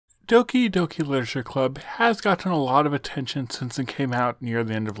Doki Doki Literature Club has gotten a lot of attention since it came out near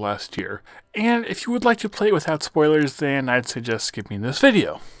the end of last year, and if you would like to play it without spoilers, then I'd suggest skipping this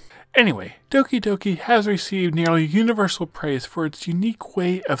video. Anyway, Doki Doki has received nearly universal praise for its unique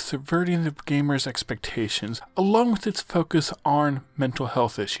way of subverting the gamer's expectations, along with its focus on mental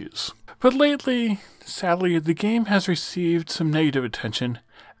health issues. But lately, sadly, the game has received some negative attention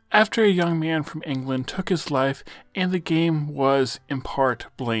after a young man from England took his life and the game was, in part,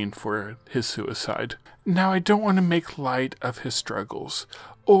 blamed for his suicide. Now, I don't want to make light of his struggles,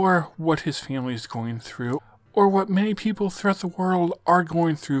 or what his family is going through, or what many people throughout the world are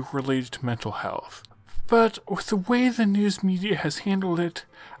going through related to mental health. But with the way the news media has handled it,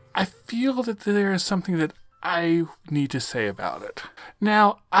 I feel that there is something that I need to say about it.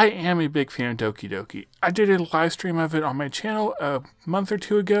 Now, I am a big fan of Doki Doki. I did a live stream of it on my channel a month or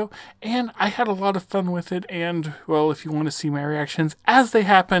two ago, and I had a lot of fun with it, and, well, if you want to see my reactions as they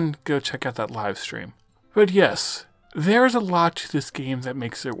happen, go check out that live stream. But yes, there's a lot to this game that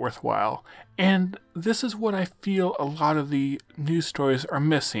makes it worthwhile, and this is what I feel a lot of the news stories are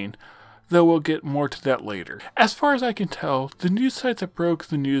missing, though we'll get more to that later. As far as I can tell, the news site that broke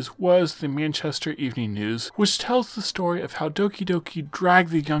the news was the Manchester Evening News, which tells the story of how Doki Doki dragged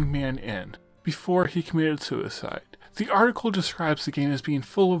the young man in before he committed suicide. The article describes the game as being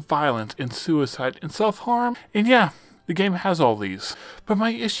full of violence and suicide and self-harm, and yeah, the game has all these. But my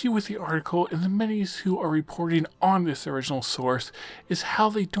issue with the article and the many who are reporting on this original source is how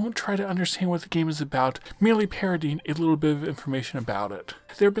they don't try to understand what the game is about, merely parodying a little bit of information about it.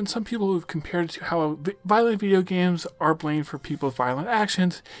 There have been some people who have compared it to how violent video games are blamed for people's violent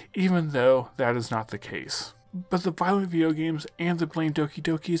actions, even though that is not the case. But the violent video games and the blame Doki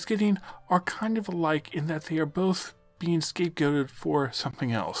Doki is getting are kind of alike in that they are both being scapegoated for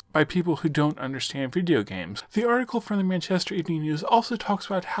something else by people who don't understand video games. The article from the Manchester Evening News also talks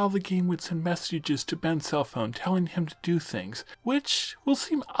about how the game would send messages to Ben's cell phone telling him to do things, which will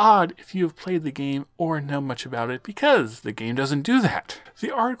seem odd if you have played the game or know much about it because the game doesn't do that.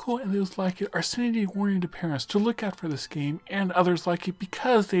 The article and those like it are sending a warning to parents to look out for this game and others like it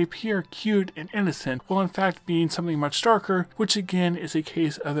because they appear cute and innocent, while in fact being something much darker, which again is a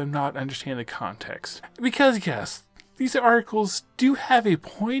case of them not understanding the context. Because yes, these articles do have a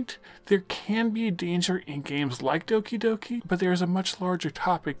point. There can be a danger in games like Doki Doki, but there is a much larger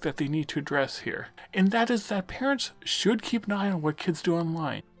topic that they need to address here, and that is that parents should keep an eye on what kids do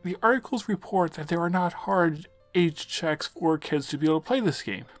online. The articles report that there are not hard age checks for kids to be able to play this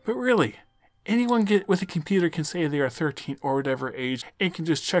game, but really, anyone with a computer can say they are 13 or whatever age and can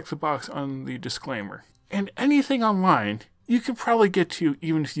just check the box on the disclaimer. And anything online you can probably get to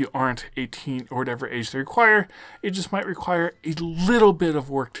even if you aren't 18 or whatever age they require. It just might require a little bit of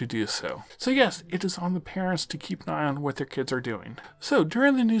work to do so. So yes, it is on the parents to keep an eye on what their kids are doing. So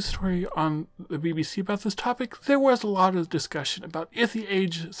during the news story on the BBC about this topic, there was a lot of discussion about if the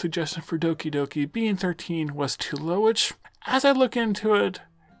age suggestion for Doki Doki being 13 was too low, which, as I look into it,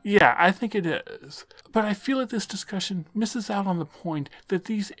 yeah, I think it is. But I feel that this discussion misses out on the point that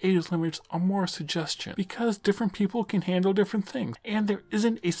these age limits are more suggestion because different people can handle different things. And there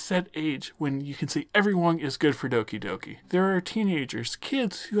isn't a set age when you can say everyone is good for Doki Doki. There are teenagers,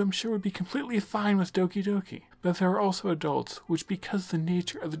 kids who I'm sure would be completely fine with Doki Doki. But there are also adults, which because the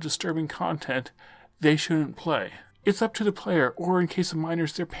nature of the disturbing content, they shouldn't play. It's up to the player, or in case of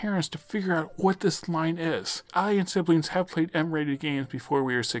minors, their parents, to figure out what this line is. I and siblings have played M-rated games before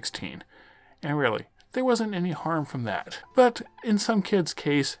we were 16. And really, there wasn't any harm from that. But in some kids'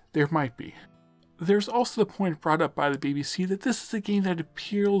 case, there might be. There's also the point brought up by the BBC that this is a game that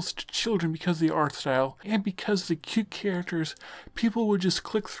appeals to children because of the art style, and because of the cute characters, people would just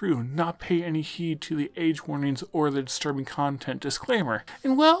click through, not pay any heed to the age warnings or the disturbing content disclaimer.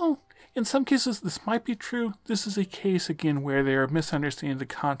 And well, in some cases, this might be true. This is a case, again, where they are misunderstanding the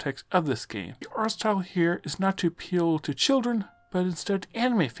context of this game. The art style here is not to appeal to children, but instead to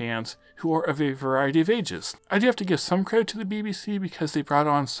anime fans who are of a variety of ages. I do have to give some credit to the BBC because they brought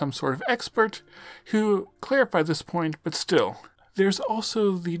on some sort of expert who clarified this point, but still. There's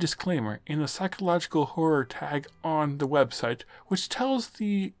also the disclaimer in the psychological horror tag on the website, which tells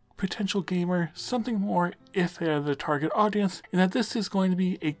the potential gamer something more if they are the target audience, and that this is going to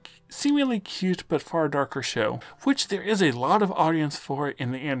be a seemingly cute but far darker show, which there is a lot of audience for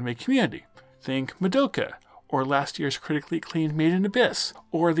in the anime community. Think Madoka, or last year's critically acclaimed Made in Abyss,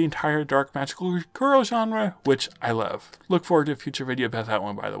 or the entire dark magical girl genre, which I love. Look forward to a future video about that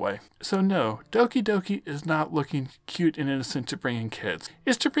one, by the way. So no, Doki Doki is not looking cute and innocent to bring in kids.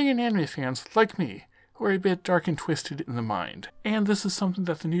 It's to bring in anime fans like me, who are a bit dark and twisted in the mind. And this is something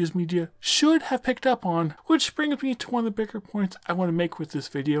that the news media should have picked up on, which brings me to one of the bigger points I want to make with this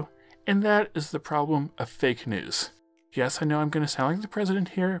video, and that is the problem of fake news. Yes, I know I'm going to sound like the president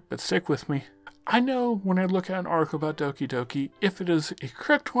here, but stick with me. I know when I look at an article about Doki Doki if it is a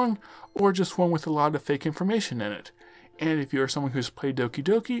correct one or just one with a lot of fake information in it. And if you are someone who's played Doki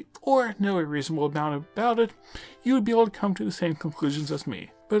Doki or know a reasonable amount about it, you would be able to come to the same conclusions as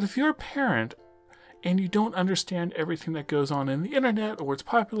me. But if you're a parent and you don't understand everything that goes on in the internet or what's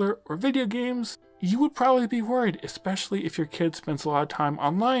popular or video games, you would probably be worried, especially if your kid spends a lot of time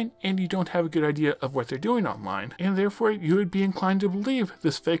online and you don't have a good idea of what they're doing online. And therefore, you would be inclined to believe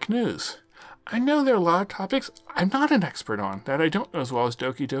this fake news. I know there are a lot of topics I'm not an expert on that I don't know as well as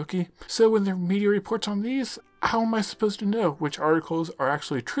Doki Doki. So when the media reports on these, how am I supposed to know which articles are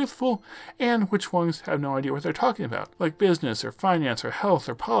actually truthful and which ones have no idea what they're talking about? Like business or finance or health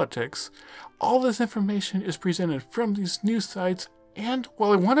or politics. All this information is presented from these news sites, and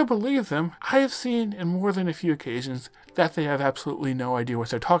while I want to believe them, I have seen in more than a few occasions that they have absolutely no idea what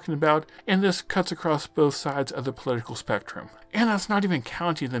they're talking about, and this cuts across both sides of the political spectrum. And that's not even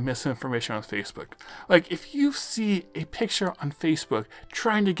counting the misinformation on Facebook. Like, if you see a picture on Facebook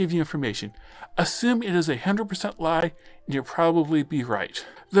trying to give you information, assume it is 100% lie, and you'll probably be right.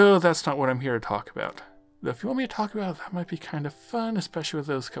 Though that's not what I'm here to talk about. Though if you want me to talk about it, that might be kind of fun, especially with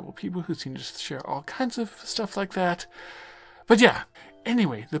those couple people who seem to share all kinds of stuff like that. But yeah,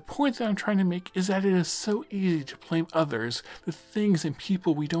 anyway, the point that I'm trying to make is that it is so easy to blame others, the things and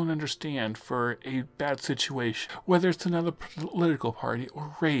people we don't understand, for a bad situation. Whether it's another political party,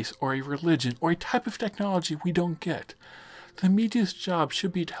 or race, or a religion, or a type of technology we don't get. The media's job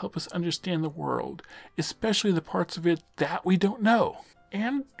should be to help us understand the world, especially the parts of it that we don't know.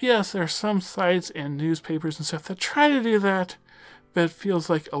 And yes, there are some sites and newspapers and stuff that try to do that, but it feels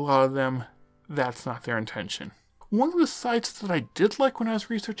like a lot of them, that's not their intention. One of the sites that I did like when I was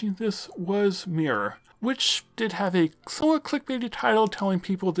researching this was Mirror, which did have a somewhat clickbaity title telling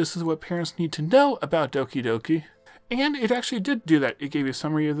people this is what parents need to know about Doki Doki. And it actually did do that. It gave a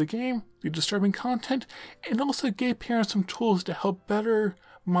summary of the game, the disturbing content, and also gave parents some tools to help better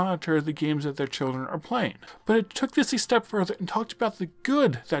monitor the games that their children are playing. But it took this a step further and talked about the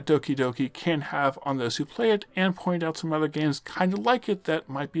good that Doki Doki can have on those who play it, and pointed out some other games kind of like it that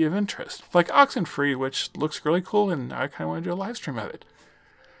might be of interest. Like Oxenfree, which looks really cool, and now I kind of want to do a live stream of it.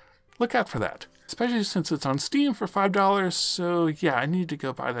 Look out for that. Especially since it's on Steam for $5, so yeah, I need to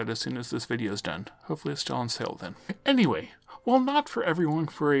go buy that as soon as this video is done. Hopefully it's still on sale then. Anyway, while not for everyone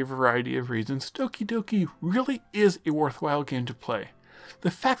for a variety of reasons, Doki Doki really is a worthwhile game to play.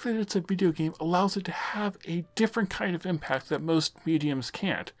 The fact that it's a video game allows it to have a different kind of impact that most mediums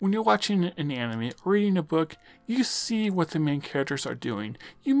can't. When you're watching an anime or reading a book, you see what the main characters are doing.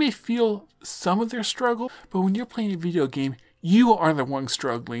 You may feel some of their struggle, but when you're playing a video game, you are the one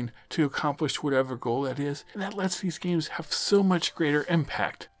struggling to accomplish whatever goal that is, and that lets these games have so much greater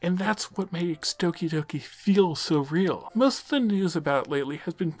impact. And that's what makes Doki Doki feel so real. Most of the news about it lately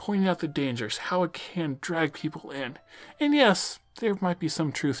has been pointing out the dangers, how it can drag people in. And yes, there might be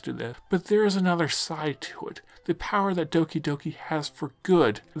some truth to this, but there is another side to it. The power that Doki Doki has for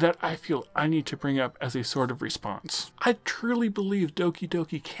good that I feel I need to bring up as a sort of response. I truly believe Doki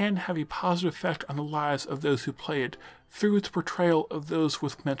Doki can have a positive effect on the lives of those who play it through its portrayal of those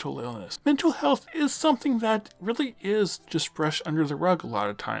with mental illness. Mental health is something that really is just brushed under the rug a lot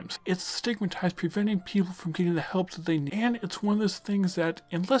of times. It's stigmatized, preventing people from getting the help that they need, and it's one of those things that,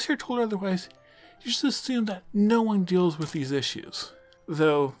 unless you're told otherwise, you just assume that no one deals with these issues.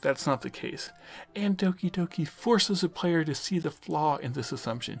 Though that's not the case. And Doki Doki forces a player to see the flaw in this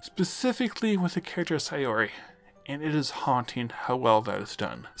assumption, specifically with the character Sayori. And it is haunting how well that is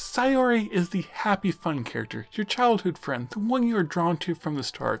done. Sayori is the happy, fun character, your childhood friend, the one you are drawn to from the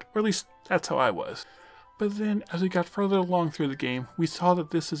start, or at least that's how I was. But then, as we got further along through the game, we saw that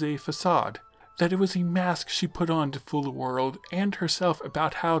this is a facade, that it was a mask she put on to fool the world and herself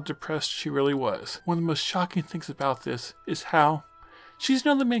about how depressed she really was. One of the most shocking things about this is how she's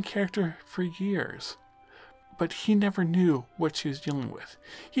known the main character for years, but he never knew what she was dealing with.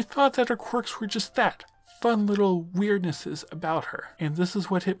 He thought that her quirks were just that, fun little weirdnesses about her. And this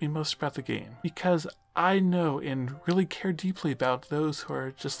is what hit me most about the game, because I know and really care deeply about those who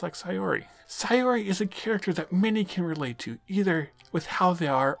are just like Sayori. Sayori is a character that many can relate to, either with how they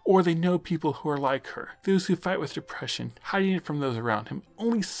are, or they know people who are like her. Those who fight with depression, hiding it from those around him,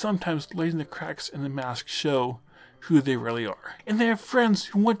 only sometimes letting the cracks in the mask show who they really are. And they have friends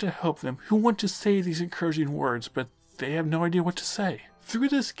who want to help them, who want to say these encouraging words, but they have no idea what to say. Through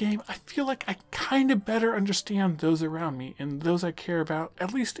this game, I feel like I kind of better understand those around me and those I care about,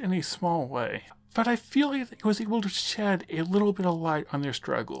 at least in a small way. But I feel like it was able to shed a little bit of light on their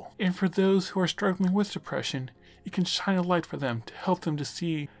struggle. And for those who are struggling with depression, it can shine a light for them to help them to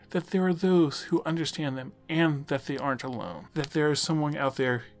see that there are those who understand them and that they aren't alone, that there is someone out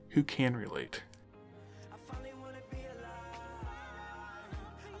there who can relate.